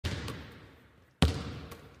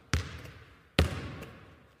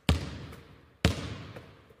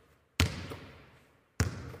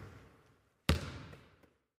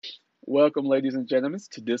Welcome, ladies and gentlemen,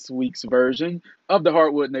 to this week's version of the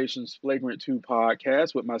Hardwood Nation's Flagrant 2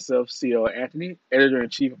 podcast with myself, C.L. Anthony, editor in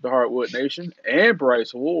chief of the Hardwood Nation, and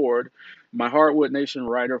Bryce Ward, my Hardwood Nation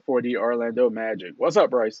writer for the Orlando Magic. What's up,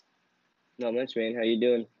 Bryce? Not much, man. How you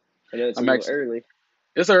doing? I know it's a I'm little actually, early.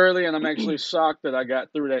 it's early, and I'm actually shocked that I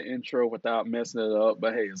got through that intro without messing it up,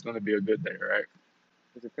 but hey, it's going to be a good day, right?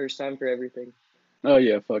 It's the first time for everything. Oh,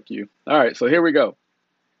 yeah, fuck you. All right, so here we go.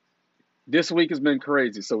 This week has been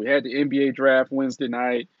crazy. So we had the NBA draft Wednesday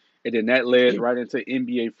night, and then that led right into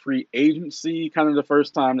NBA free agency. Kind of the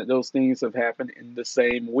first time that those things have happened in the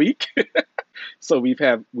same week. So we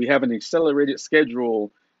have an accelerated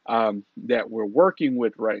schedule that we're working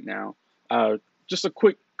with right now. Just a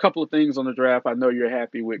quick couple of things on the draft. I know you're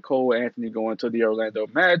happy with Cole Anthony going to the Orlando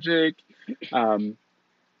Magic. Um,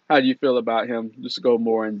 how do you feel about him? Just go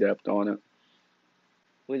more in depth on it.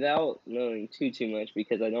 Without knowing too much,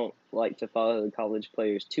 because I don't like to follow the college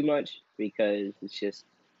players too much, because it's just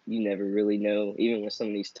you never really know. Even with some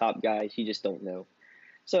of these top guys, you just don't know.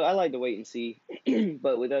 So I like to wait and see.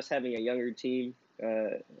 But with us having a younger team,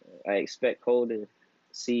 I expect Cole to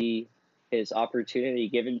see his opportunity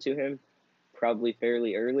given to him probably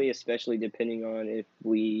fairly early, especially depending on if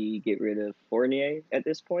we get rid of Fournier at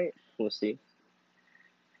this point. We'll see.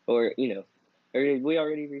 Or or did we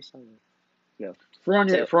already resign him? No.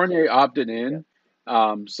 Fournier, So Fournier opted yeah.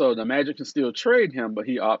 in, so the Magic can still trade him, but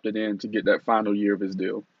he opted in to get that final year of his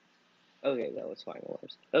deal. Okay, that was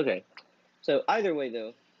finalized. Okay. So either way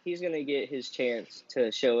though, he's gonna get his chance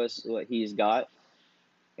to show us what he's got.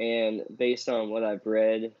 And based on what I've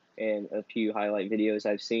read and a few highlight videos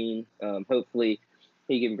I've seen, hopefully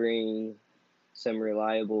he can bring some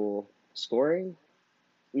reliable scoring,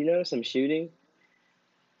 some shooting.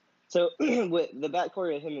 So with the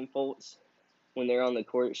backcourt of him and Fultz, when they're on the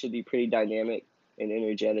court, should be pretty dynamic and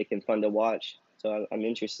energetic and fun to watch. So I'm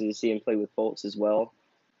interested to see him play with Fultz as well,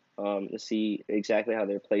 to see exactly how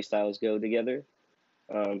their play styles go together.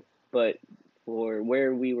 But for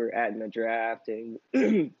where we were at in the draft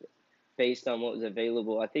and based on what was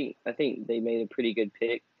available, I think they made a pretty good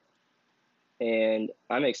pick. And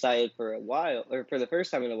I'm excited for a while, or for the first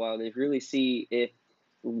time in a while, to really see if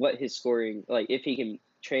what his scoring, like if he can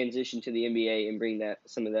transition to the NBA and bring that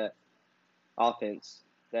some of that offense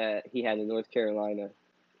that he had in North Carolina.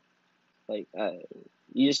 Like,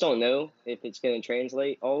 you just don't know if it's going to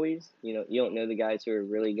translate always. You don't know the guys who are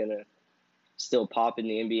really going to still pop in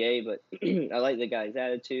the NBA, but I like the guy's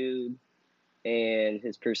attitude and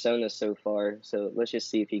his persona so far. So let's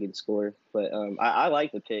just see if he can score. But I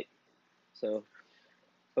like the pick. So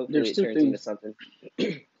hopefully There's it two turns into things.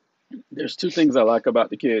 something. There's two things I like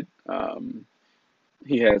about the kid.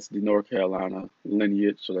 He has the North Carolina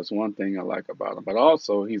lineage, so that's one thing I like about him. But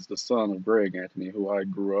also, he's the son of Greg Anthony, who I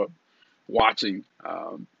grew up watching,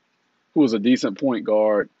 who was a decent point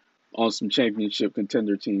guard on some championship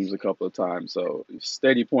contender teams a couple of times. So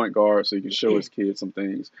steady point guard, so he can show his kids some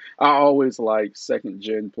things. I always like second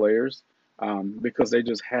gen players because they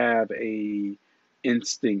just have a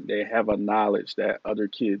instinct. They have a knowledge that other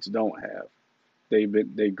kids don't have.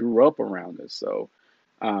 They grew up around this, so.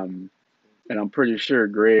 Um, and I'm pretty sure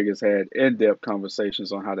Greg has had in-depth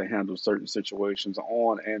conversations on how to handle certain situations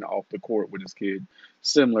on and off the court with his kid,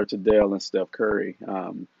 similar to Dale and Steph Curry.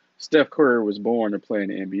 Steph Curry was born to play in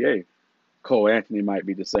the NBA. Cole Anthony might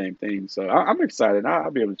be the same thing. So I'm excited.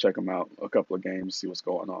 I'll be able to check him out a couple of games, see what's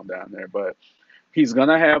going on down there. But he's going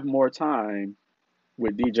to have more time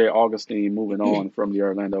with DJ Augustine moving on from the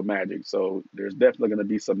Orlando Magic. So there's definitely going to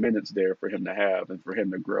be some minutes there for him to have and for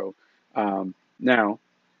him to grow. Now,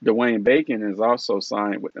 Dwayne Bacon is also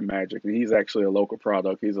signed with the Magic, and he's actually a local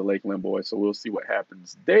product. He's a Lakeland boy, so we'll see what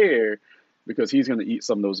happens there because he's going to eat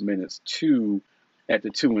some of those minutes too at the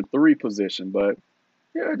 2 and 3 position. But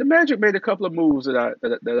yeah, the Magic made a couple of moves that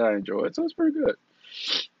I enjoyed, so it's pretty good.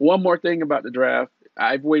 One more thing about the draft.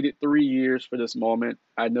 I've waited 3 years for this moment.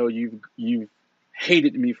 I know you've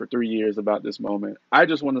hated me for 3 years about this moment. I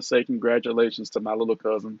just want to say congratulations to my little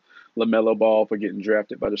cousin LaMelo Ball for getting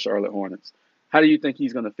drafted by the Charlotte Hornets. How do you think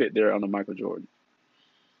he's going to fit there under Michael Jordan?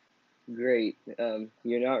 Great.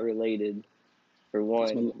 You're not related, for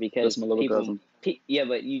That's my one, that's because my little cousin. yeah,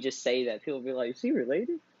 but you just say that. People be like, is he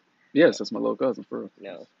related? Yes, No. that's my little cousin for real.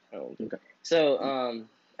 No, I don't think Okay. so.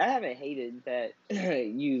 I haven't hated that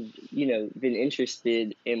you've been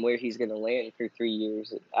interested in where he's going to land for 3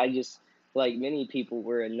 years. I just, like many people,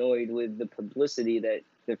 were annoyed with the publicity that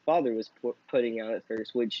their father was putting out at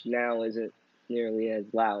first, which now isn't nearly as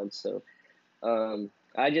loud. So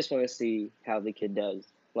I just want to see how the kid does.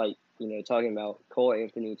 Like, talking about Cole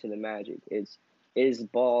Anthony to the Magic, is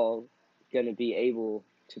Ball going to be able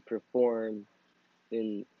to perform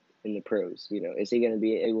in in the pros. Is he going to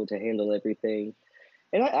be able to handle everything?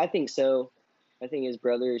 And I think so. I think his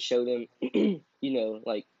brother showed him,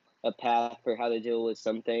 like a path for how to deal with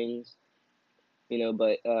some things,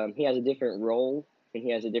 but he has a different role and he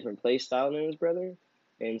has a different play style than his brother.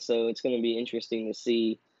 And so it's going to be interesting to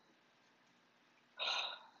see.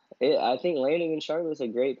 I think landing in Charlotte's a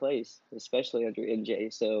great place, especially under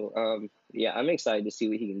MJ. So, yeah, I'm excited to see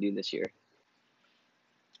what he can do this year.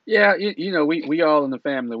 Yeah, we all in the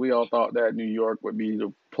family, we all thought that New York would be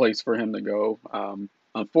the place for him to go.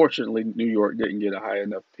 Unfortunately, New York didn't get a high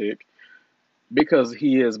enough pick because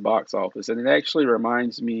he is box office. And it actually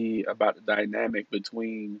reminds me about the dynamic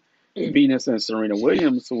between Venus and Serena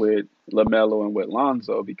Williams with LaMelo and with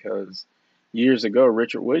Lonzo because years ago,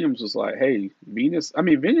 Richard Williams was like, hey, Venus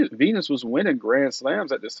was winning Grand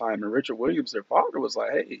Slams at this time. And Richard Williams, their father, was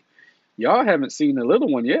like, hey, y'all haven't seen the little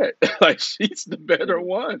one yet. Like, she's the better Mhm.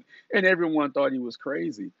 one. And everyone thought he was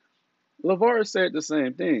crazy. LeVar said the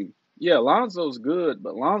same thing. Yeah, Lonzo's good,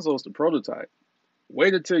 but Lonzo's the prototype.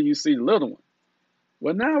 Wait until you see the little one.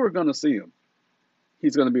 Well, now we're going to see him.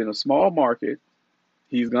 He's going to be in a small market.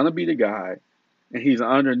 He's going to be the guy, and he's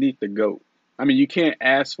underneath the GOAT. I mean, you can't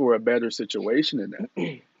ask for a better situation than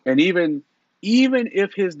that. And even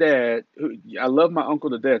if his dad, I love my uncle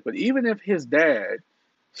to death, but even if his dad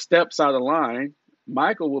steps out of line,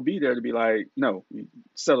 Michael will be there to be like, no,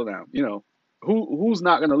 settle down. Who's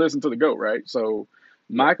not going to listen to the GOAT, right? So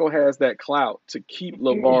Yep. Michael has that clout to keep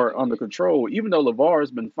LeVar under control, even though LeVar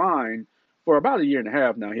has been fine for about a year and a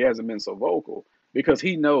half now. He hasn't been so vocal because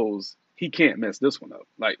he knows he can't mess this one up.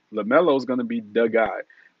 Like LaMelo's going to be the guy.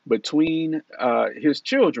 Between his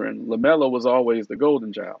children, LaMelo was always the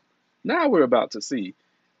golden child. Now we're about to see,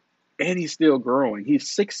 and he's still growing. He's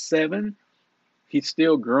 6'7". He's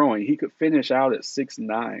still growing. He could finish out at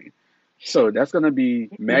 6'9". So that's going to be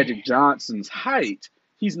Magic Johnson's height.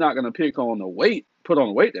 He's not going to put on the weight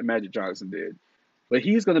that Magic Johnson did, but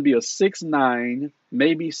he's going to be a 6'9",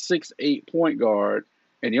 maybe 6'8" point guard.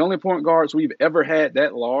 And the only point guards we've ever had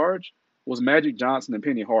that large was Magic Johnson and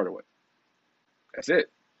Penny Hardaway. That's it.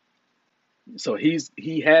 So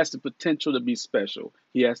he has the potential to be special.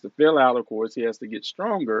 He has to fill out, of course. He has to get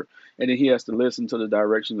stronger, and then he has to listen to the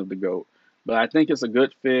direction of the GOAT. But I think it's a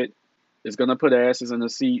good fit. It's going to put asses in the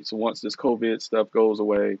seats once this COVID stuff goes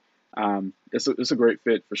away. It's a great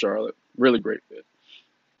fit for Charlotte. Really great fit.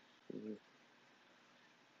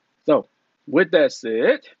 So, with that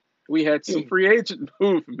said, we had some free agent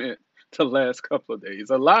movement the last couple of days.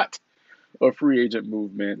 A lot of free agent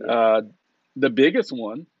movement. Yep. The biggest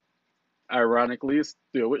one, ironically, is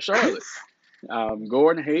still with Charlotte.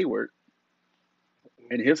 Gordon Hayward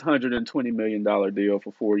and his $120 million deal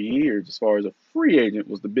for 4 years, as far as a free agent,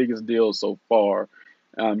 was the biggest deal so far.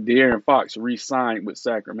 De'Aaron Fox re-signed with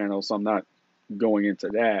Sacramento, so I'm not going into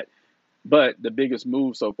that. But the biggest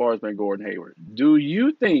move so far has been Gordon Hayward. Do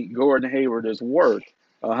you think Gordon Hayward is worth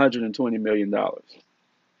 $120 million?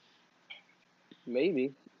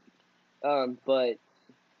 Maybe. But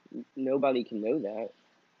nobody can know that.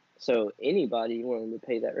 So anybody willing to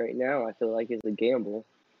pay that right now, I feel like is a gamble.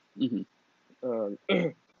 Hmm. Um,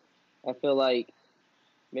 I feel like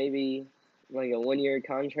maybe like a 1 year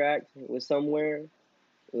contract with somewhere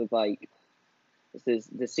with like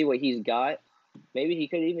to see what he's got. Maybe he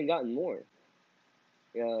could have even gotten more.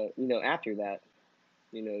 After that,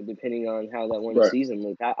 depending on how that one Right. season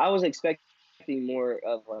looked. I was expecting more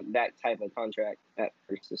of that type of contract at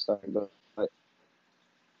first to start, but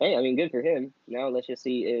hey, I mean, good for him. Now let's just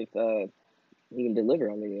see if he can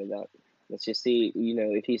deliver on any of that. Let's just see,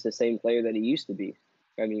 if he's the same player that he used to be.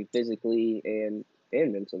 I mean, physically and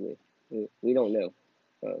mentally. We don't know.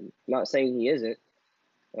 Not saying he isn't,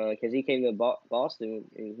 because he came to Boston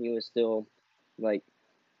and he was still like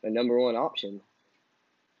a number one option.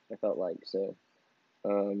 I felt like so.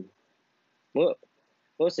 Um, well,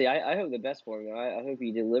 we'll see. I hope the best for him. I hope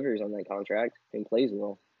he delivers on that contract and plays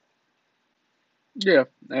well. Yeah,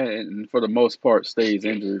 and for the most part stays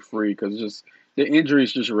injury free because just the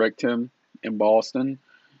injuries just wrecked him in Boston.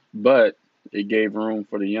 But it gave room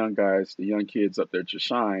for the young guys, the young kids up there to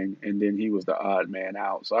shine, and then he was the odd man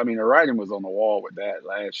out. So I mean, the writing was on the wall with that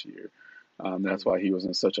last year. That's Mhm. why he was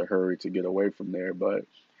in such a hurry to get away from there. But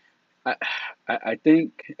I, I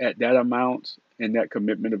think at that amount and that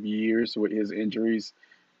commitment of years with his injuries,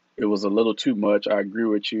 it was a little too much. I agree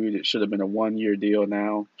with you. It should have been a 1 year deal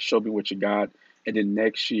now. Show me what you got. And then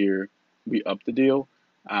next year, we up the deal.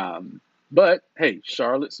 Um, but hey,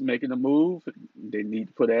 Charlotte's making a move. They need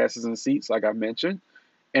to put asses in seats, like I mentioned.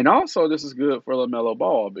 And also, this is good for LaMelo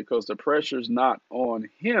Ball because the pressure's not on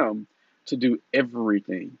him to do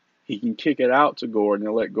everything. He can kick it out to Gordon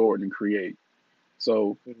and let Gordon create.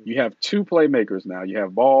 So Mhm. you have two playmakers now. You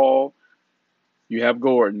have Ball, you have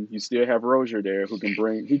Gordon, you still have Rozier there who can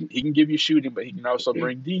bring he can give you shooting, but he can also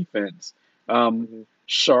bring defense. Um, Mhm.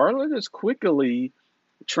 Charlotte is quickly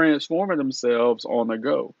transforming themselves on the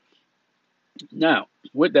go. Now,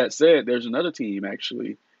 with that said, there's another team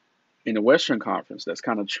actually in the Western Conference that's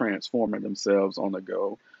kind of transforming themselves on the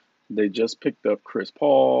go. They just picked up Chris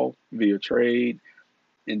Paul via trade,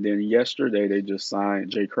 and then yesterday they just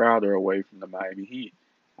signed Jay Crowder away from the Miami Heat.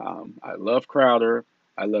 I love Crowder.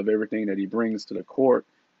 I love everything that he brings to the court,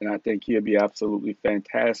 and I think he'll be absolutely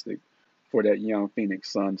fantastic for that young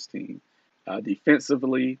Phoenix Suns team,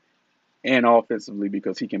 defensively and offensively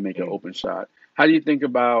because he can make an open shot. How do you think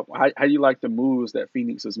about how do you like the moves that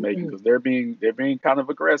Phoenix is making? Because they're being kind of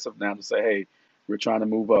aggressive now to say, hey, we're trying to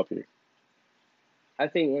move up here. I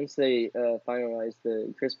think once they finalize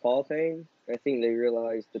the Chris Paul thing, I think they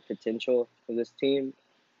realize the potential of this team.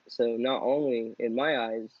 So not only, in my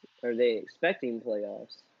eyes, are they expecting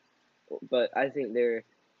playoffs, but I think they're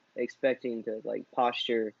expecting to like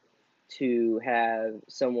posture to have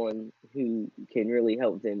someone who can really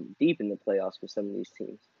help them deep in the playoffs for some of these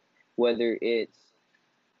teams, whether it's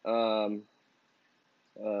um,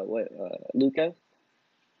 Luca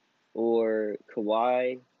or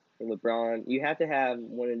Kawhi or LeBron. You have to have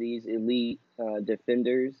one of these elite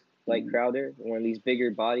defenders like Mhm. Crowder, one of these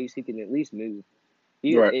bigger bodies who can at least move.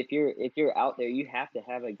 You Right. if you're out there, you have to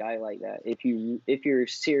have a guy like that. If you're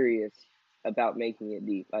serious about making it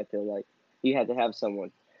deep, I feel like you have to have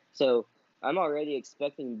someone. So I'm already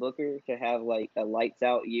expecting Booker to have like a lights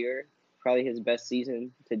out year, probably his best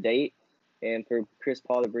season to date, and for Chris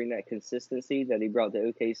Paul to bring that consistency that he brought to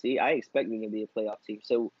OKC. I expect them to be a playoff team.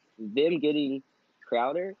 So them getting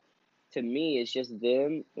Crowder to me is just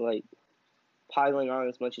them like piling on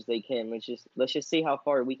as much as they can. Let's just see how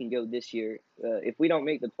far we can go this year. If we don't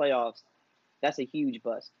make the playoffs, that's a huge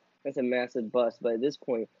bust. That's a massive bust. But at this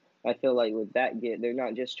point, I feel like with that get, they're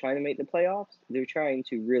not just trying to make the playoffs; they're trying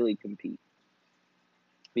to really compete.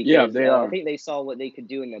 Yeah, Because they I are. think they saw what they could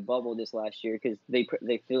do in the bubble this last year. Because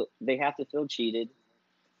they have to feel cheated.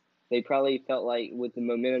 They probably felt like with the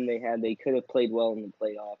momentum they had, they could have played well in the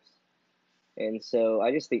playoffs. And so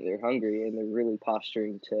I just think they're hungry and they're really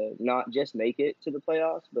posturing to not just make it to the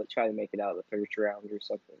playoffs, but try to make it out of the first round or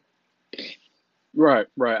something. Right,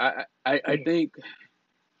 right. I think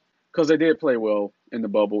because they did play well in the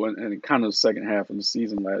bubble and kind of the second half of the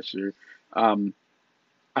season last year. Um,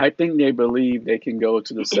 I think they believe they can go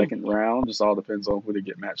to the second round. Just all depends on who they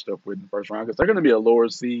get matched up with in the first round because they're going to be a lower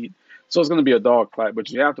seed, so it's going to be a dogfight. But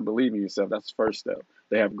you have to believe in yourself. That's the first step.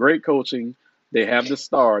 They have great coaching. They have the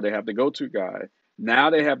star. They have the go-to guy. Now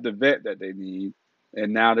they have the vet that they need,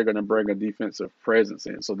 and now they're going to bring a defensive presence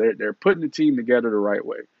in. So they're putting the team together the right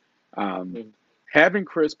way. Um, Having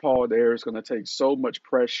Chris Paul there is going to take so much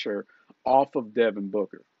pressure off of Devin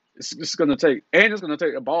Booker. It's going to take, and it's going to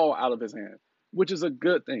take a ball out of his hand, which is a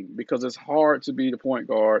good thing because it's hard to be the point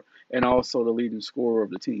guard and also the leading scorer of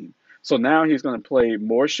the team. So now he's going to play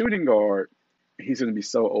more shooting guard. He's going to be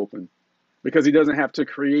so open because he doesn't have to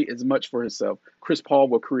create as much for himself. Chris Paul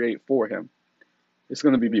will create for him. It's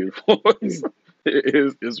going to be beautiful.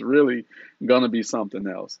 It's really going to be something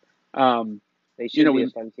else. Um, They you should know, be a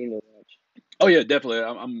we fun team to watch. Oh yeah, definitely.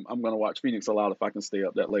 I'm gonna watch Phoenix a lot if I can stay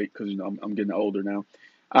up that late because I'm getting older now.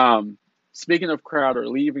 Um, Speaking of Crowder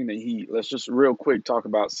leaving the Heat, let's just real quick talk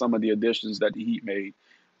about some of the additions that the Heat made.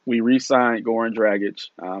 We re-signed Goran Dragic,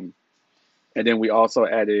 and then we also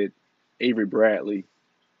added Avery Bradley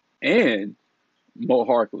and Mo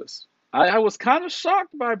Harkless. I was kind of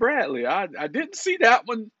shocked by Bradley. I didn't see that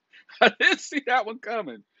one. I didn't see that one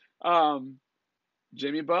coming. Um,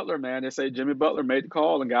 Jimmy Butler, man. They say Jimmy Butler made the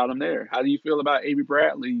call and got him there. How do you feel about Avery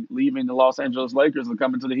Bradley leaving the Los Angeles Lakers and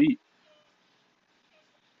coming to the Heat?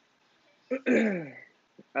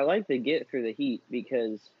 I like the get for the Heat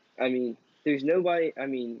because I mean, there's nobody. I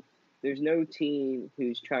mean, there's no team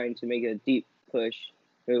who's trying to make a deep push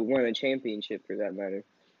or win a championship for that matter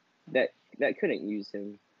that couldn't use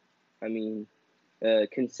him. I mean, a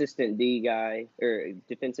consistent D guy or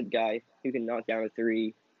defensive guy who can knock down a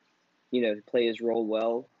three, play his role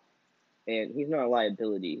well, and he's not a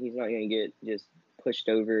liability. He's not going to get just pushed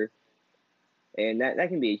over, and that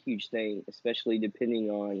can be a huge thing, especially depending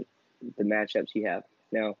on the matchups you have.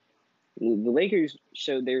 Now, the Lakers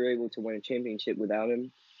showed they were able to win a championship without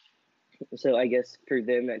him, so I guess for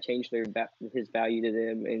them that changed his value to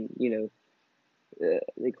them, and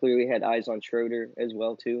they clearly had eyes on Schroeder as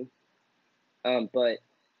well too. But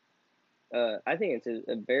I think it's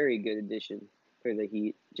a very good addition for the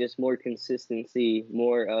Heat. Just more consistency,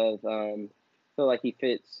 more of feel like he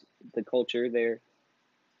fits the culture there.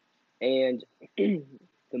 And the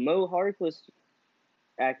Mo Harkless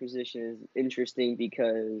acquisition is interesting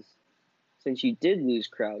because since you did lose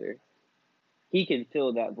Crowder, he can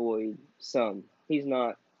fill that void some. He's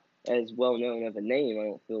not as well known of a name, I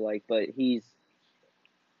don't feel like, but he's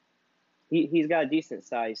got a decent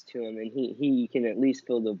size to him, and he can at least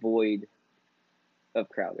fill the void of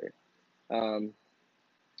Crowder. Um,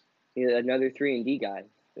 another 3-and-D guy.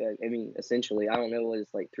 I mean, essentially, I don't know what his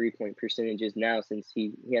like 3-point percentage is now since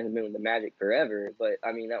he hasn't been with the Magic forever. But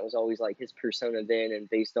I mean, that was always like his persona then, and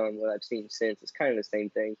based on what I've seen since, it's kind of the same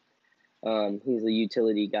thing. He's a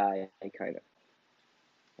utility guy, kind of,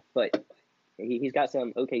 but he's got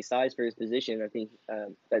some okay size for his position. I think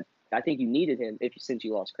I think you needed him since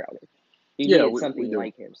you lost Crowder. You Yeah, needed we something do.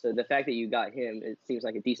 like him. So the fact that you got him, it seems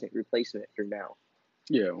like a decent replacement for now.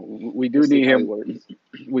 Yeah, we We'll do see need how he him. works.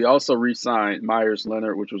 We also re-signed Myers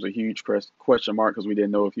Leonard, which was a huge question mark because we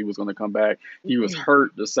didn't know if he was going to come back. He was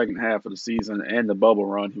hurt the second half of the season and the bubble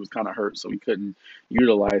run. He was kind of hurt, so we couldn't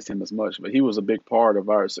utilize him as much. But he was a big part of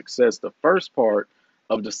our success the first part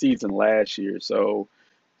of the season last year. So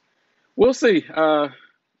we'll see. My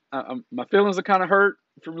feelings are kind of hurt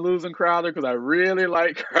from losing Crowder because I really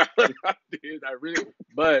like Crowder. I did. I really,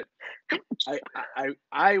 but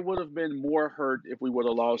I would have been more hurt if we would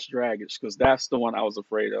have lost Dragic because that's the one I was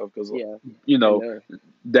afraid of because Yeah, you I know know.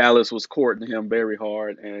 Dallas was courting him very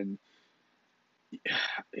hard and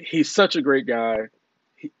he's such a great guy.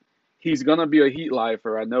 He, he's gonna be a Heat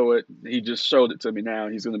lifer. I know it. He just showed it to me now.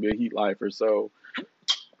 He's gonna be a Heat lifer. So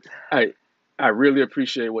I I really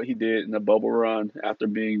appreciate what he did in the bubble run after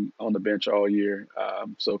being on the bench all year.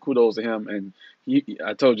 So kudos to him. And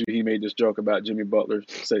I told you he made this joke about Jimmy Butler.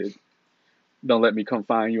 Said, "Don't let me come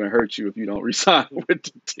find you and hurt you if you don't resign with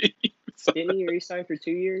the team." So Didn't he resign for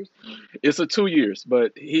 2 years? it's a 2 years,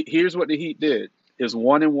 but here's what the Heat did: is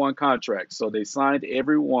 1-and-1 contract. So they signed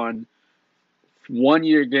everyone 1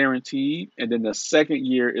 year guaranteed, and then the second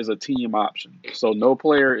year is a team option. So no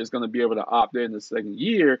player is going to be able to opt in the second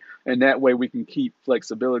year, and that way we can keep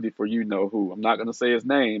flexibility for you know who. I'm not going to say his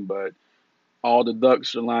name, but all the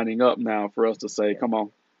ducks are lining up now for us to say, Yeah. come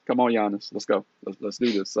on, Giannis, let's go, let's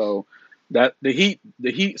do this." So that the Heat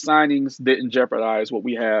signings didn't jeopardize what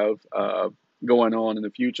we have going on in the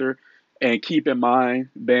future. And keep in mind,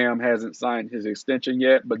 Bam hasn't signed his extension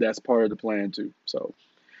yet, but that's part of the plan too. So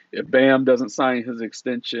if Bam doesn't sign his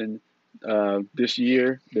extension this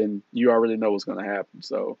year, then you already know what's going to happen.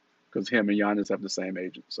 So because him and Giannis have the same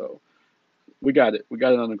agent, so we got it. We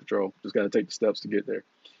got it under control. Just got to take the steps to get there.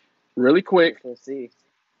 Really I guess quick. we'll see.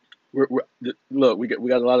 Look, we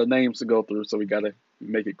got a lot of names to go through, so we got to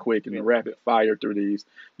make it quick Yeah. and rapid fire through these.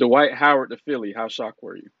 Dwight Howard to Philly. How shocked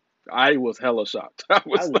were you? I was hella shocked. I I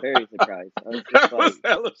was was very surprised. I was just I like, was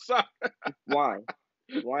hella shocked. why?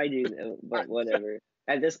 Why do that? I, But whatever.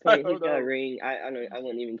 At this I point, he's don't got a know. ring. I don't. I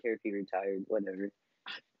wouldn't even care if he retired. Whatever.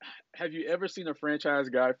 Have you ever seen a franchise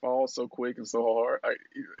guy fall so quick and so hard?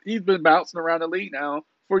 He's been bouncing around the league now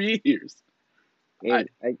for years. I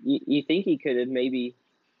And you think he could have maybe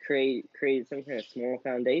created some kind of small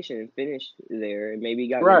foundation and finished there, and maybe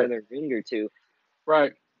gotten right, another ring or two.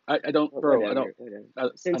 right. I don't, But bro. I don't. whatever. Whatever. I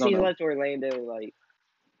Since don't he know. left Orlando, like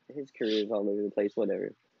his career is all over the place.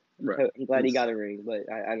 Whatever. Right. I'm glad he It's, got a ring,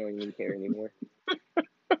 but I don't even care anymore.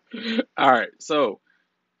 all right. So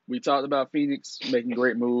we talked about Phoenix making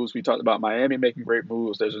great moves. We talked about Miami making great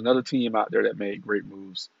moves. There's another team out there that made great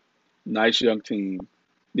moves. Nice young team,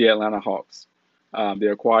 the Atlanta Hawks. They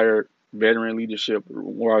acquired veteran leadership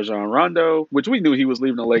Rajon Rondo, which we knew he was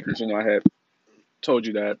leaving the Lakers. I had told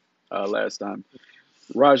you that last time.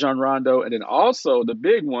 Rajon Rondo, and then also the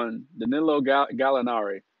big one, Danilo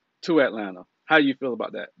Gallinari to Atlanta. How do you feel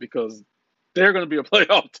about that? Because they're going to be a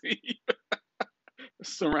playoff team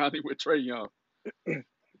surrounding with Trey Young.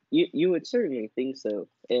 You would certainly think so,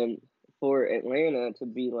 and for Atlanta to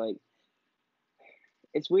be like,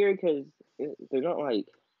 it's weird because they're not like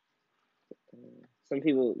some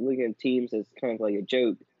people look at teams as kind of like a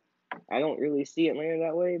joke. I don't really see Atlanta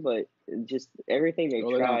that way, but just everything they've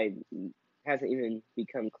No, they don't. tried hasn't even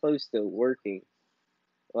become close to working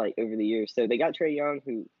like over the years. So they got Trey Young,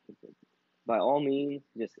 who by all means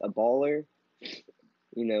just a baller.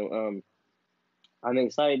 You know, I'm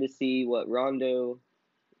excited to see what Rondo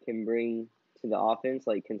can bring to the offense,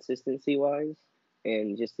 like consistency wise,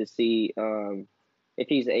 and just to see if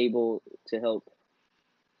he's able to help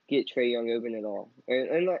get Trey Young open at all,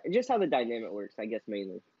 and just how the dynamic works, I guess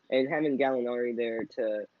mainly, and having Gallinari there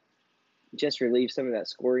to just relieve some of that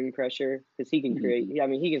scoring pressure because he can create. Mm-hmm. Yeah, I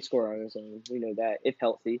mean he can score on his own. We know that if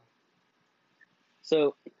healthy.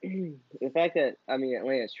 So the fact that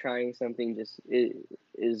Atlanta's trying something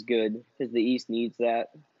is good because the East needs that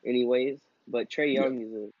anyways. But Trey Yeah, Young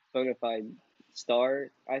is a bona fide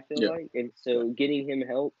star, I feel yeah, like, and yeah. so getting him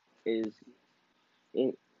help is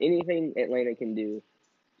anything Atlanta can do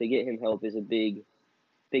to get him help is a big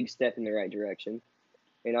step in the right direction.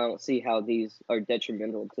 And I don't see how these are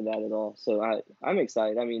detrimental to that at all. So I'm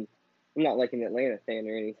excited. I mean, I'm not like an Atlanta fan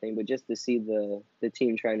or anything, but just to see the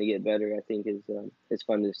team trying to get better, I think is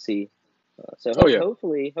fun to see. So Oh yeah.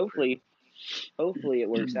 hopefully it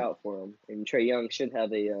works out for him. And Trey Young should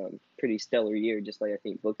have a pretty stellar year, just like I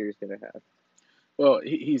think Booker's gonna have. Well,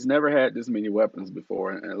 he's never had this many weapons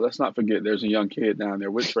before, and let's not forget there's a young kid down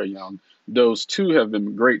there with Trey Young. Those two have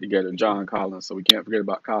been great together, John Collins. So we can't forget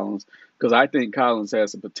about Collins because I think Collins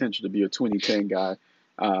has the potential to be a 2010 guy.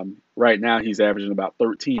 Right now he's averaging about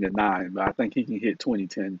 13 and 9, but I think he can hit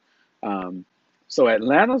 2010. Um, so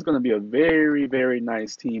Atlanta's going to be a very very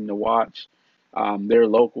nice team to watch. They're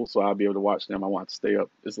local, so I'll be able to watch them. I want to stay up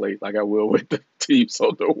this late like I will with the teams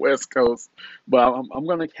on the West Coast. But I'm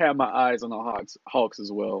going to have my eyes on the Hawks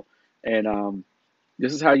as well. And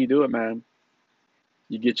this is how you do it, man.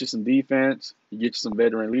 You get you some defense, you get you some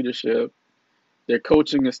veteran leadership. Their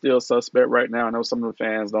coaching is still suspect right now. I know some of the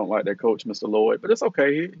fans don't like their coach, Mr. Lloyd, but it's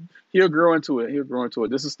okay. He'll grow into it. He'll grow into it.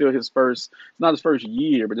 This is still his first, it's not his first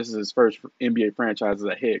year, but this is his first NBA franchise as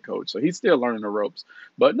a head coach. So he's still learning the ropes.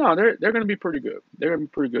 But no, they're going to be pretty good. They're going to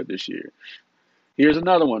be pretty good this year. Here's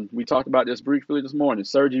another one. We talked about this briefly this morning.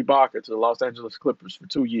 Serge Ibaka to the Los Angeles Clippers for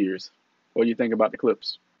 2 years. What do you think about the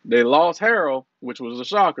Clips? They lost Harrell, which was a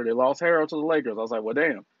shocker. They lost Harrell to the Lakers. I was like, well,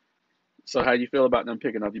 damn. So how do you feel about them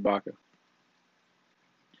picking up Ibaka?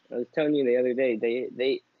 I was telling you the other day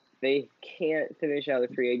they can't finish out the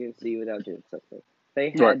free agency without doing something. They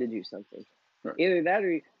Right, had to do something. right. Either that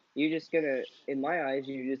or you're just gonna, in my eyes,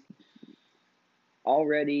 you're just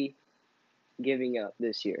already giving up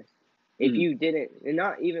this year. If Mm, you didn't, and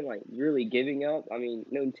not even like really giving up, I mean,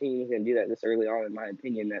 no team is gonna do that this early on, in my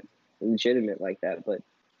opinion. That's legitimate like that. But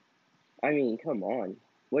I mean, come on,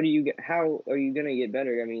 what are you? How are you gonna get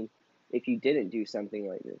better? I mean, if you didn't do something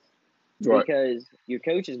like this, right. because your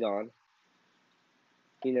coach is gone.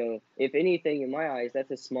 If anything, in my eyes,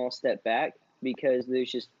 that's a small step back because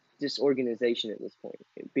there's just disorganization at this point.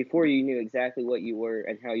 Before you knew exactly what you were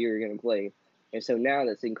and how you were going to play, and so now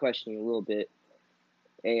that's in question a little bit.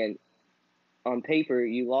 And on paper,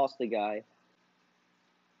 you lost the guy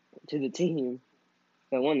to the team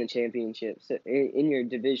that won the championship in your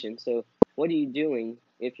division. So what are you doing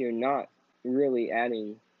if you're not really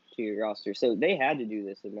adding to your roster? So they had to do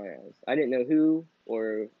this in my eyes. I didn't know who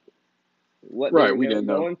or what they Right, were we didn't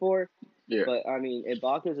know. going for, Yeah. but I mean,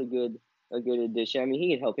 Ibaka's a good addition. I mean,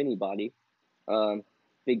 he can help anybody. Um,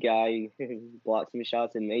 Big guy, blocks some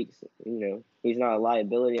shots and makes. He's not a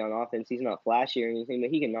liability on offense. He's not flashy or anything, but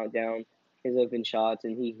he can knock down his open shots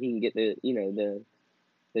and he can get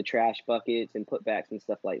the trash buckets and putbacks and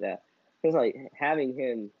stuff like that. It's like having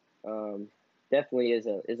him definitely is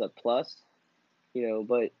a plus.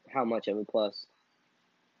 But how much of a plus?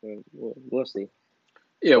 We'll see.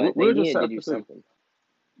 Yeah, But they we'll just needed to have do to see. something.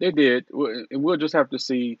 They did. And we'll just have to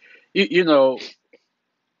see. You know,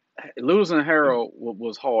 losing Harold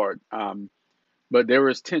was hard. But there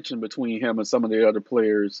was tension between him and some of the other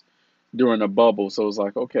players during the bubble. So it was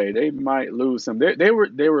like, okay, they might lose him. There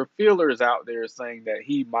were feelers out there saying that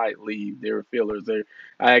he might leave. There were feelers there.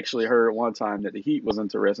 I actually heard one time that the Heat was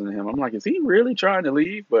interested in him. I'm like, is he really trying to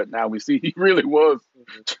leave? But now we see he really was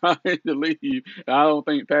Mm-hmm. trying to leave. And I don't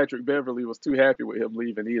think Patrick Beverly was too happy with him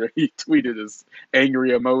leaving either. He tweeted his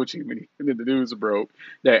angry emoji when the news broke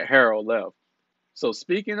that Harold left. So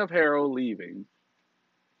speaking of Harold leaving,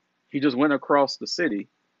 he just went across the city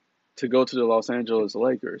to go to the Los Angeles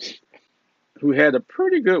Lakers, who had a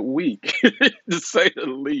pretty good week, to say the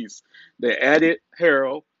least. They added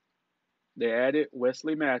Harold, they added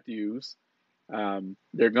Wesley Matthews.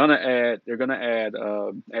 They're gonna add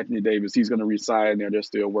Anthony Davis. He's gonna resign there. They're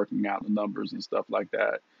still working out the numbers and stuff like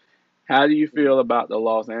that. How do you feel about the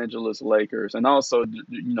Los Angeles Lakers and also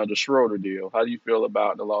the Schroeder deal? How do you feel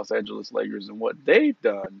about the Los Angeles Lakers and what they've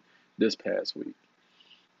done this past week?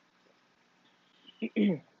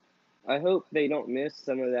 I hope they don't miss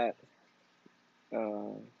some of that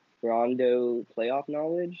uh, Rondo playoff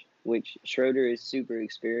knowledge, which Schroeder is super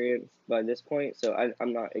experienced by this point. So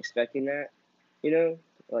I'm not expecting that. You know,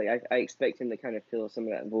 like I expect him to kind of fill some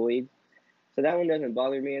of that void. So that one doesn't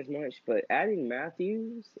bother me as much. But adding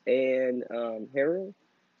Matthews and Harrell,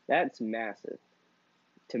 that's massive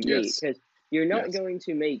to me Yes, because you're not yes, going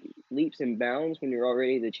to make leaps and bounds when you're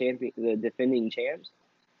already the defending champs.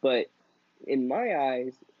 But in my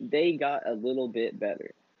eyes, they got a little bit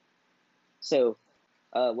better. So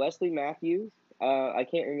Wesley Matthews, I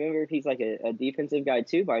can't remember if he's like a defensive guy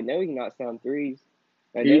too, but I know he can knock down threes.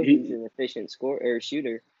 I He know he's he an efficient scorer or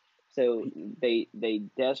shooter. So he. they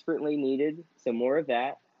desperately needed some more of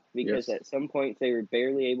that because Yes. at some points they were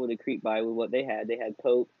barely able to creep by with what they had. They had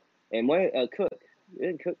Pope and what Cook.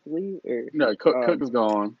 Didn't Cook leave or No, Cook is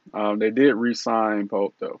gone. They did re-sign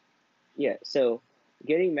Pope though. yeah. So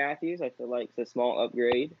getting Matthews, I feel like it's a small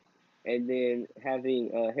upgrade, and then having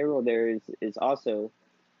Harold there is also.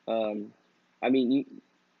 Um, I mean,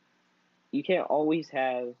 you can't always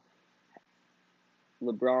have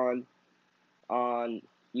LeBron on,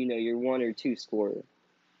 your one or two scorer.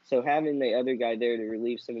 So having the other guy there to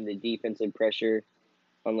relieve some of the defensive pressure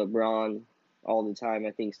on LeBron all the time,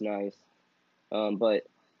 I think is nice. But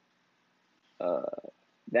uh,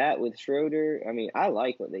 that with Schroeder, I mean, I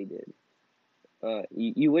like what they did.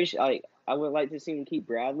 You wish I would like to see them keep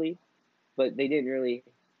Bradley, but they didn't really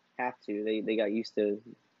have to. They got used to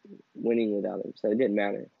winning without him, so it didn't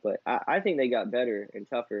matter. But I think they got better and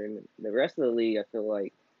tougher, and the rest of the league, I feel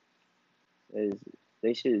like is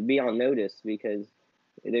they should be on notice because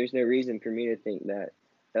there's no reason for me to think that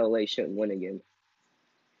LA shouldn't win again.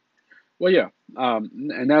 Well, yeah,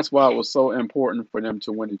 and that's why it was so important for them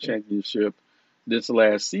to win the championship this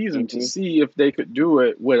last season to Mm-hmm. see if they could do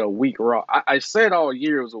it with a weak roster. I said all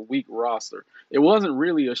year it was a weak roster. It wasn't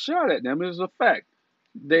really a shot at them; it was a fact.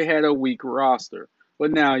 They had a weak roster,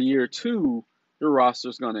 but now year two, the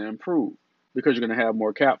roster's going to improve because you're going to have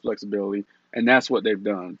more cap flexibility, and that's what they've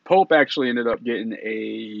done. Pope actually ended up getting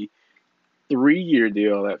a 3-year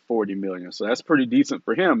deal at 40 million, so that's pretty decent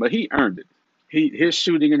for him. But he earned it. His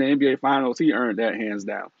shooting in the NBA Finals, he earned that hands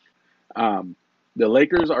down. Um, the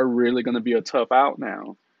Lakers are really going to be a tough out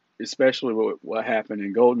now, especially with what happened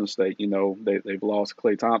in Golden State. They've lost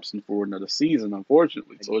Klay Thompson for another season,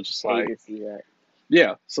 unfortunately. I So it's just hate like, to see that.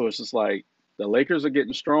 yeah. So it's just like the Lakers are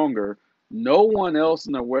getting stronger. No one else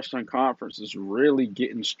in the Western Conference is really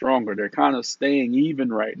getting stronger. They're kind of staying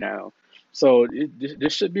even right now. So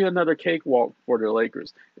this should be another cakewalk for the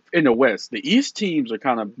Lakers in the West. The East teams are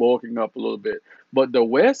kind of bulking up a little bit, but the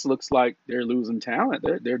West looks like they're losing talent.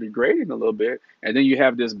 They're degrading a little bit, and then you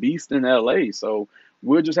have this beast in LA. So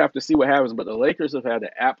we'll just have to see what happens. But the Lakers have had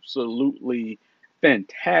an absolutely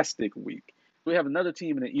fantastic week. We have another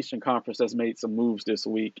team in the Eastern Conference that's made some moves this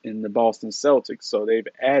week in the Boston Celtics. So they've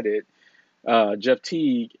added Jeff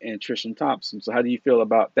Teague and Tristan Thompson. So how do you feel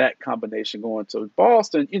about that combination going to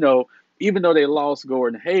Boston? Even though they lost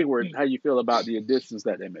Gordon Hayward, how do you feel about the additions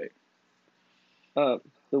that they made? Uh,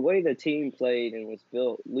 the way the team played and was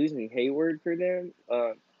built, losing Hayward for them,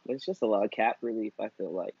 was just a lot of cap relief. I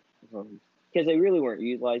feel like because they really weren't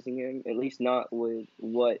utilizing him, at least not with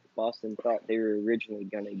what Boston thought they were originally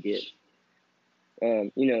gonna get.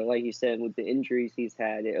 Like you said, with the injuries he's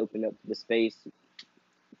had, it opened up the space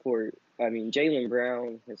for. I mean, Jaylen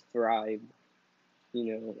Brown has thrived.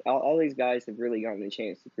 All these guys have really gotten a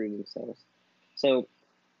chance to prove themselves. So,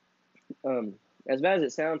 um, as bad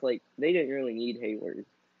as it sounds, like they didn't really need Hayward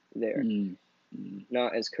there, Mm.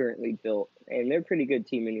 not as currently built, and they're a pretty good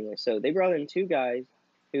team anyway. So they brought in two guys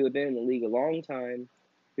who have been in the league a long time,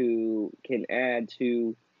 who can add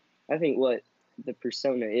to, I think, what the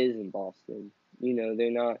persona is in Boston.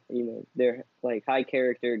 They're not, they're like high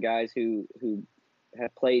character guys who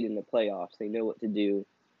have played in the playoffs. They know what to do.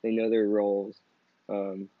 They know their roles.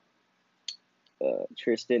 Um,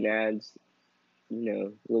 Tristan adds, a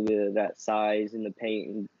little bit of that size in the paint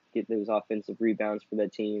and get those offensive rebounds for the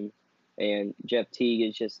team. And Jeff Teague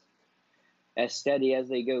is just as steady as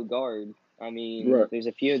they go guard. I mean, Right. there's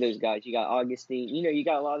a few of those guys. You got Augustine. You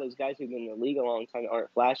got a lot of those guys who've been in the league a long time that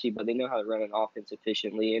aren't flashy, but they know how to run an offense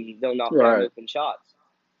efficiently and they'll knock down Right. open shots.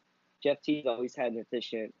 Jeff Teague always had an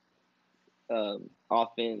efficient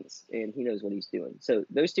offense, and he knows what he's doing. So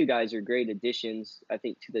those two guys are great additions, I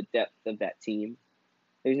think, to the depth of that team.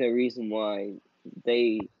 There's no reason why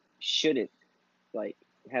they shouldn't like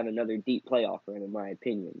have another deep playoff run, in my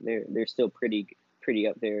opinion. They're still pretty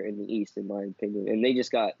up there in the East, in my opinion, and they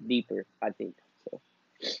just got deeper, I think. So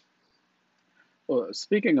Well,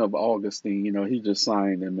 speaking of Augustine, he just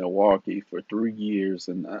signed in Milwaukee for 3 years,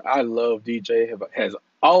 and I love DJ. Has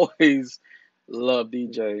always loved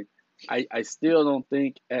DJ. I still don't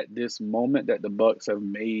think at this moment that the Bucks have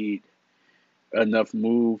made enough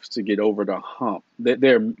moves to get over the hump.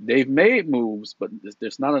 They've made moves, but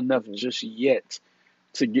there's not enough mm-hmm. just yet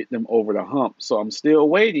to get them over the hump. So I'm still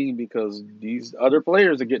waiting because these other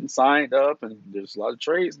players are getting signed up, and there's a lot of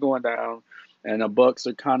trades going down, and the Bucks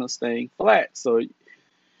are kind of staying flat. So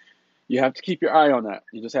you have to keep your eye on that.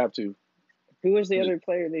 You just have to. Who was the other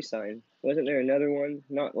player they signed? Wasn't there another one?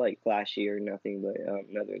 Not like flashy or nothing, but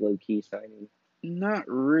another low key signing. Not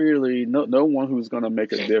really. No one who's going to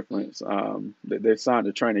make a difference. They signed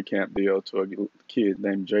a training camp deal to a kid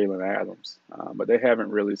named Jalen Adams, but they haven't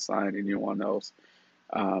really signed anyone else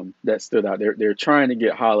that stood out. They're trying to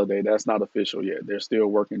get Holiday. That's not official yet. They're still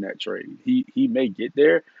working that trade. He may get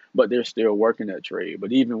there, but they're still working that trade.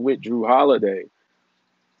 But even with Drew Holiday,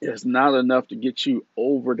 it's not enough to get you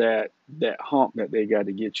over that hump that they got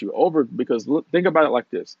to get you over. Because look, think about it like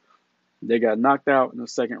this: they got knocked out in the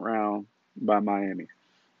second round by Miami.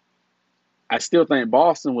 I still think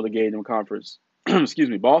Boston would have gave them conference. Excuse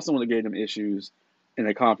me, Boston would have gave them issues in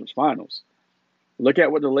the conference finals. Look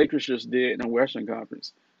at what the Lakers just did in the Western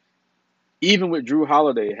Conference. Even with Drew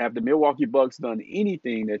Holiday, have the Milwaukee Bucks done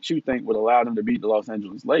anything that you think would allow them to beat the Los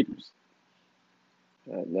Angeles Lakers?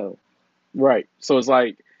 No. Right. So it's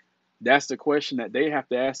like that's the question that they have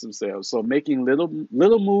to ask themselves. So making little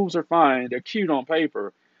moves are fine; they're cute on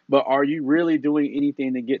paper, but are you really doing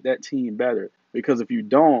anything to get that team better? Because if you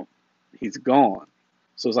don't, he's gone.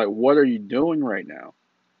 So it's like, what are you doing right now?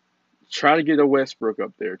 Try to get a Westbrook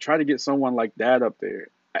up there. Try to get someone like that up there.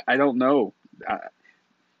 I don't know. I,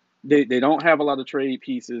 they don't have a lot of trade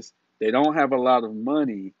pieces. They don't have a lot of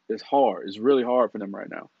money. It's hard. It's really hard for them right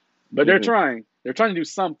now. But they're Hmm. trying. They're trying to do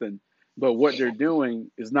something. But what they're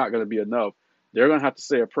doing is not going to be enough. They're going to have to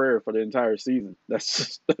say a prayer for the entire season.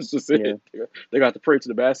 That's just Yeah. it. They got to pray to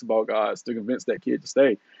the basketball gods to convince that kid to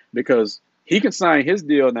stay because he can sign his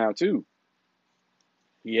deal now too.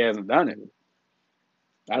 He hasn't done it. Mhm.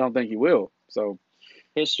 I don't think he will. So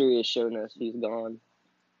History has shown us he's gone.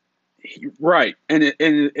 right, and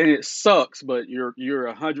it sucks, but you're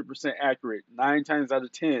 100% accurate. 9 times out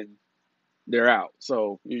of 10, they're out.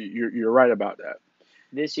 So you're right about that.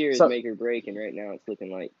 This year is So make or break, and right now it's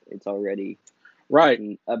looking like it's already right,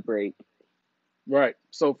 a break. right.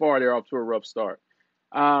 So far they're off to a rough start.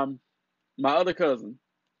 Um, my other cousin,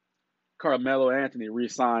 Carmelo Anthony,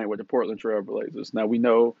 re-signed with the Portland Trail Blazers. Now we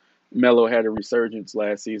know Melo had a resurgence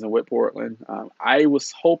last season with Portland. I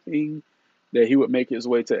was hoping that he would make his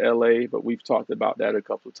way to LA, but we've talked about that a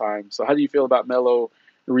couple of times. So how do you feel about Melo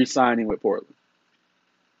re-signing with Portland?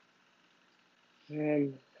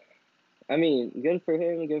 And I mean, good for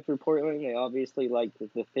him, good for Portland. They obviously liked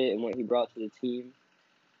the fit and what he brought to the team.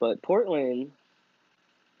 But Portland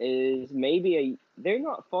is maybe they're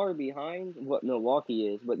not far behind what Milwaukee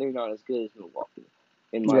is, but they're not as good as Milwaukee,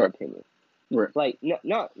 in my Right, opinion. right. Like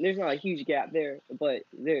not there's not a huge gap there, but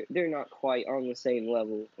they're not quite on the same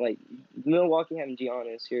level. Like Milwaukee having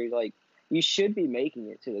Giannis here, like you should be making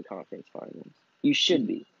it to the conference finals. You should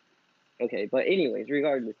be. Okay, but anyways,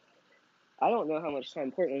 regardless, I don't know how much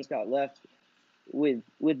time Portland's got left with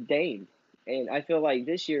Dame, and I feel like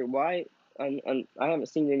this year, why I haven't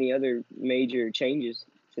seen any other major changes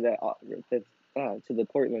to to the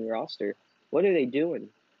Portland roster. What are they doing?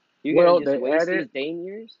 You're gonna Well, just waste these Dame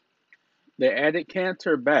years? they added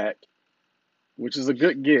Cantor back, which is a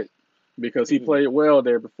good get because he Mm-hmm. played well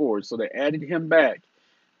there before. So they added him back.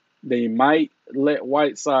 They might let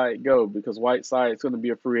Whiteside go because Whiteside is going to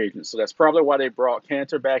be a free agent. So that's probably why they brought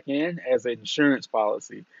Cantor back in as an insurance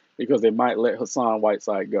policy because they might let Hassan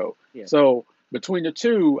Whiteside go. Yeah, So between the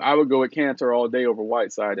two, I would go with Cantor all day over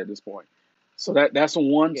Whiteside at this point. So that's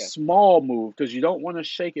one yeah. small move because you don't want to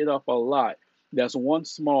shake it up a lot. That's one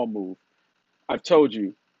small move. I've told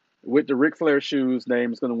you, with the Ric Flair shoes,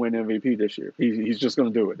 Dame is going to win MVP this year. He's just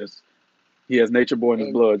going to do it. He has Nature Boy in his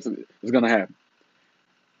And blood. It's going to happen.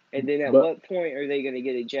 and then at But what point are they gonna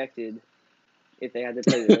get ejected if they have to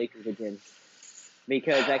play the Lakers again?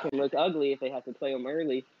 Because that can look ugly if they have to play them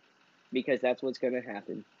early. Because that's what's gonna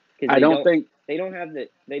happen. Because I don't think they don't have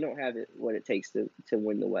it what it takes to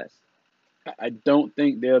win the West. I don't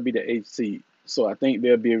think they'll be the eighth seed. So I think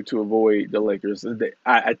they'll be able to avoid the Lakers.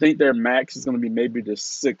 I think their max is going to be maybe the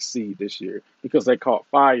sixth seed this year because they caught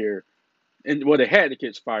fire. And well, they had to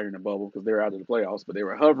catch fire in the bubble because they were out of the playoffs, but they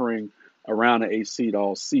were hovering around the eighth seed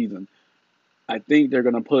all season. I think they're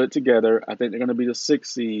going to put it together. I think they're going to be the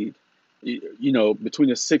sixth seed, between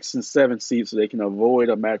the sixth and seventh seed so they can avoid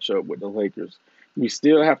a matchup with the Lakers. We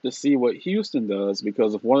still have to see what Houston does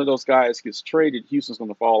because if one of those guys gets traded, Houston's going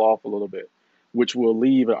to fall off a little bit, which will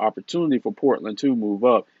leave an opportunity for Portland to move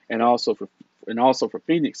up and also for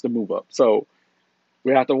Phoenix to move up. So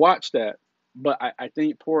we have to watch that. But I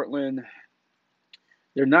think Portland,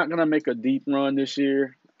 they're not going to make a deep run this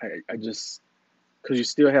year. I just because you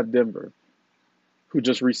still have Denver, who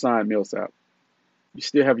just re-signed Millsap. You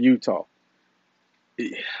still have Utah.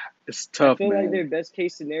 It's I tough, feel like man. their best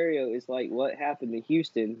case scenario is like what happened to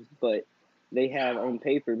Houston, but they have on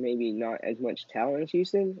paper maybe not as much talent as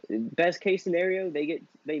Houston. Best case scenario,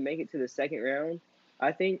 they make it to the second round,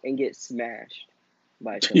 I think, and get smashed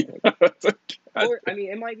by someone. God. Or I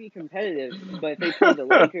mean, it might be competitive, but if they play the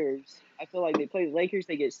Lakers, I feel like they play the Lakers,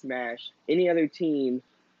 they get smashed. Any other team,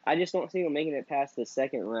 I just don't see them making it past the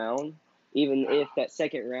second round, even if that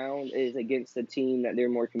second round is against a team that they're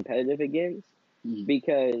more competitive against, Mhm.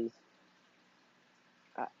 because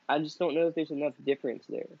I just don't know if there's enough difference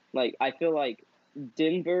there. Like I feel like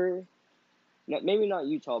Denver, maybe not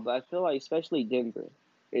Utah, but I feel like especially Denver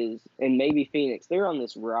is, and maybe Phoenix, they're on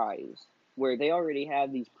this rise where they already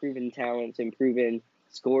have these proven talents and proven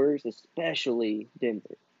scorers, especially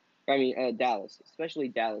Denver. I mean, Dallas, especially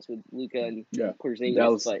Dallas with Luka and Yeah, Porzingis.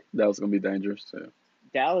 Dallas. But Dallas gonna be dangerous too.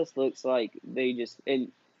 Dallas looks like they just,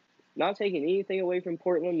 and not taking anything away from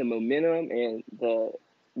Portland, the momentum and the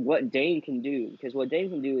what Dame can do, because what Dame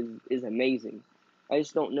can do is amazing. I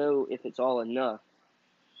just don't know if it's all enough.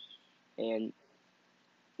 And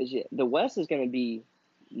the West is going to be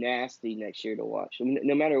nasty next year to watch. I mean,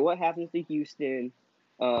 no matter what happens to Houston,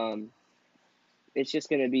 um, it's just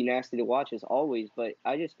going to be nasty to watch as always. But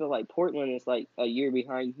I just feel like Portland is like a year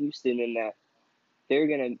behind Houston in that they're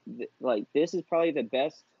going to, like, this is probably the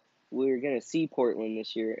best we're going to see Portland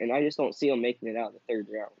this year. And I just don't see them making it out in the third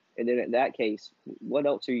round. And then in that case, what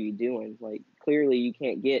else are you doing? Like, clearly you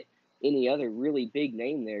can't get any other really big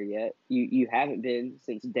name there yet. You haven't been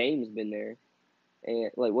since Dame's been there.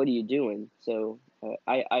 And like, what are you doing? So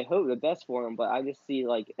I hope the best for them, but I just see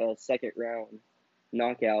like a second round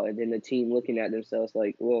knockout, and then the team looking at themselves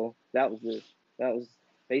like, well, that was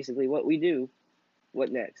basically what we do.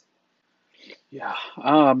 What next? Yeah.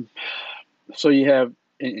 So you have,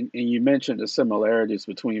 and you mentioned the similarities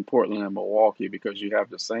between Portland and Milwaukee because you have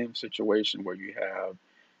the same situation where you have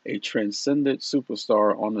a transcendent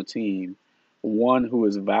superstar on the team, one who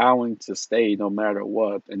is vowing to stay no matter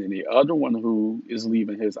what, and then the other one who is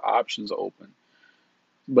leaving his options open.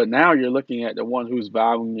 But now you're looking at the one who's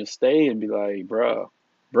vowing to stay and be like,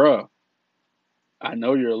 bruh, I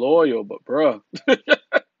know you're loyal, but bruh,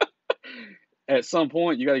 at some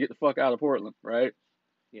point you got to get the fuck out of Portland, right?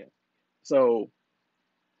 Yeah, So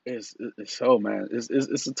it's so man,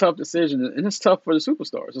 it's a tough decision, and it's tough for the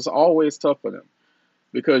superstars. It's always tough for them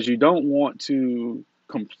because you don't want to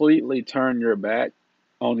completely turn your back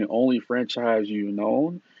on the only franchise you've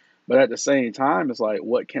known, but at the same time, it's like,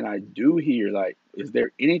 what can I do here? Like, is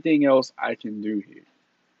there anything else I can do here?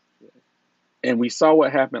 yeah, And we saw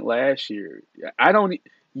what happened last year. I don't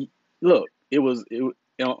look.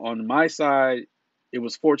 On my side. It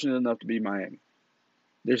was fortunate enough to be Miami.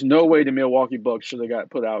 There's no way yeah. the Milwaukee Bucks should have got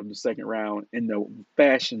put out in the second round in the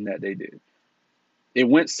fashion that they did. It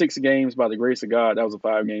went 6 games by the grace of God. That was a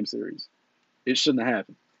 5 game series. It shouldn't have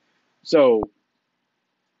happened. So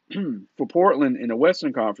for Portland in the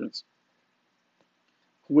Western Conference,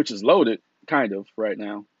 which is loaded kind of right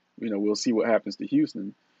now, we'll see what happens to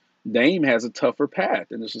Houston. Dame has a tougher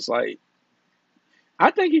path, and it's just like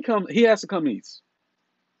I think he has to come east.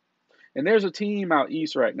 And there's a team out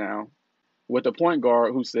east right now with a point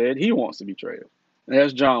guard who said he wants to be traded. And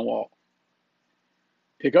that's John Wall.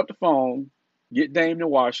 Pick up the phone, get Dame to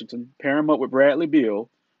Washington, pair him up with Bradley Beal,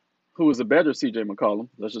 who is a better CJ McCollum.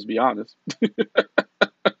 Let's just be honest.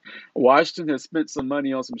 Washington has spent some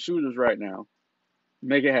money on some shooters right now.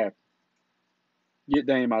 Make it happen. Get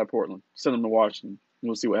Dame out of Portland. Send him to Washington. And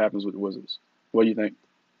we'll see what happens with the Wizards. What do you think?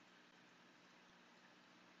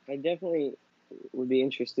 I definitely would be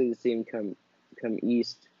interested to see him come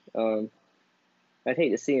east. I'd hate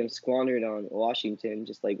to see him squandered on Washington,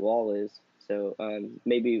 just like Wall is. So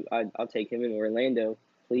maybe I'll take him in Orlando,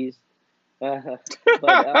 please. Uh, but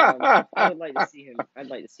I would like to see him. I'd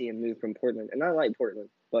like to see him move from Portland, and I like Portland,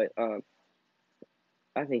 but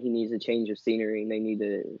I think he needs a change of scenery, and they need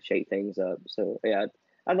to shake things up. So yeah,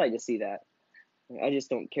 I'd like to see that. I just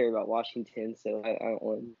don't care about Washington, so I don't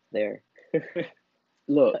want him there.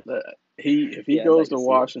 Look, if he Yeah, I'd goes like to to see it. And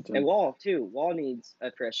Washington, Wall too. Wall needs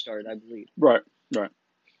a fresh start, I believe. right, right.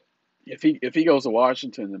 If he goes to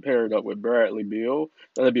Washington and paired up with Bradley Beal,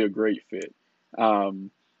 that'd be a great fit. Um,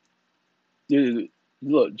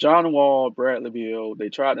 look, John Wall, Bradley Beal, they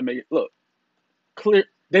tried to make it look clear.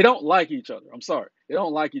 They don't like each other. I'm sorry. They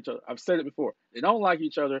don't like each other. I've said it before. They don't like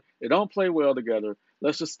each other. They don't play well together.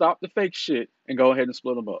 Let's just stop the fake shit and go ahead and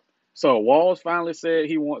split them up. So Walls finally said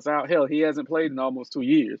he wants out. Hell, he hasn't played in almost 2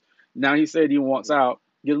 years. Now he said he wants out.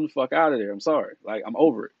 Get him the fuck out of there. I'm sorry. Like, I'm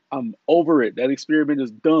over it. I'm over it. That experiment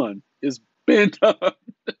is done. It's been done.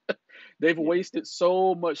 They've Yeah, wasted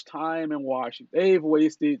so much time in Washington. They've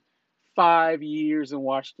wasted 5 years in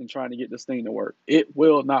Washington trying to get this thing to work. It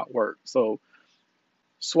will not work. So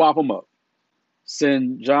swap them up.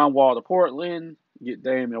 Send John Wall to Portland, get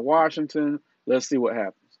Dame in Washington. Let's see what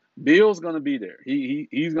happens. Bill's going to be there.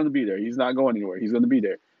 He's going to be there. He's not going anywhere. He's going to be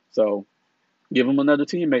there. So give him another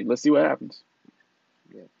teammate. Let's see what happens.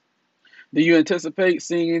 Yeah. Do you anticipate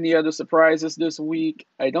seeing any other surprises this week?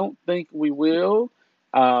 I don't think we will.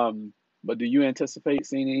 But do you anticipate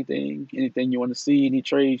seeing anything? Anything you want to see? Any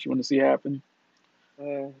trades you want to see happen?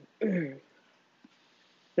 Uh,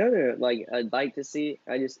 no, like I'd like to see.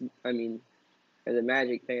 I mean, as a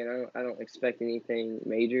Magic fan, I don't expect anything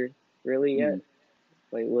major really yet. Mm,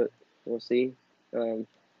 Like what we'll see.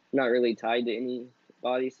 Not really tied to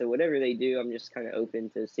anybody, so whatever they do, I'm just kind of open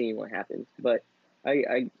to seeing what happens. But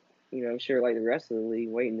I'm sure like the rest of the league,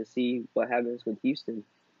 waiting to see what happens with Houston.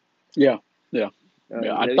 yeah, yeah,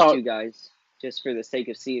 yeah. I Those thought two guys, just for the sake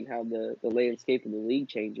of seeing how the landscape of the league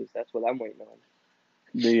changes. That's what I'm waiting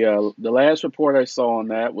on. the last report I saw on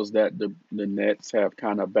that was that the Nets have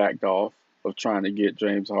kind of backed off of trying to get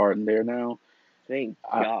James Harden there now. Thank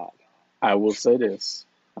I God. I will say this.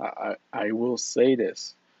 I will say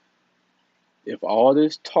this. If all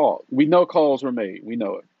this talk, we know calls were made, we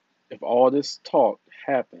know it. If all this talk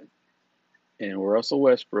happened and Russell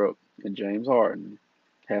Westbrook and James Harden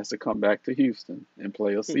has to come back to Houston and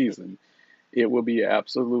play a season, it will be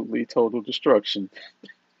absolutely total destruction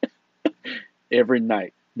every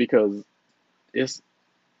night because it's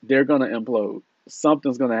they're gonna implode.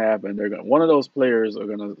 Something's gonna happen. They're gonna one of those players are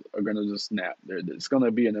gonna just snap. It's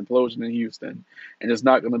gonna be an implosion in Houston, and it's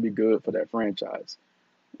not gonna be good for that franchise.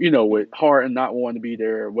 With Harden not wanting to be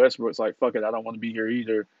there, Westbrook's like, fuck it, I don't want to be here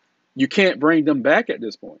either. You can't bring them back at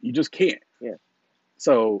this point. You just can't. Yeah.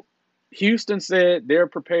 So Houston said they're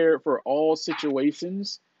prepared for all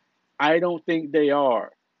situations. I don't think they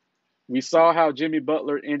are. We saw how Jimmy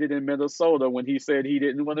Butler ended in Minnesota when he said he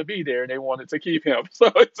didn't want to be there and they wanted to keep him. So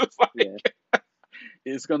it's just Yeah. like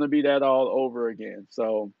it's going to be that all over again.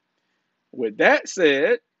 So with that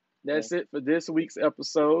said, Yeah. that's it for this week's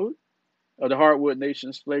episode of the Hardwood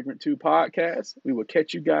Nation's Flagrant 2 podcast. We will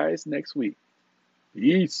catch you guys next week.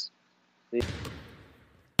 Peace. See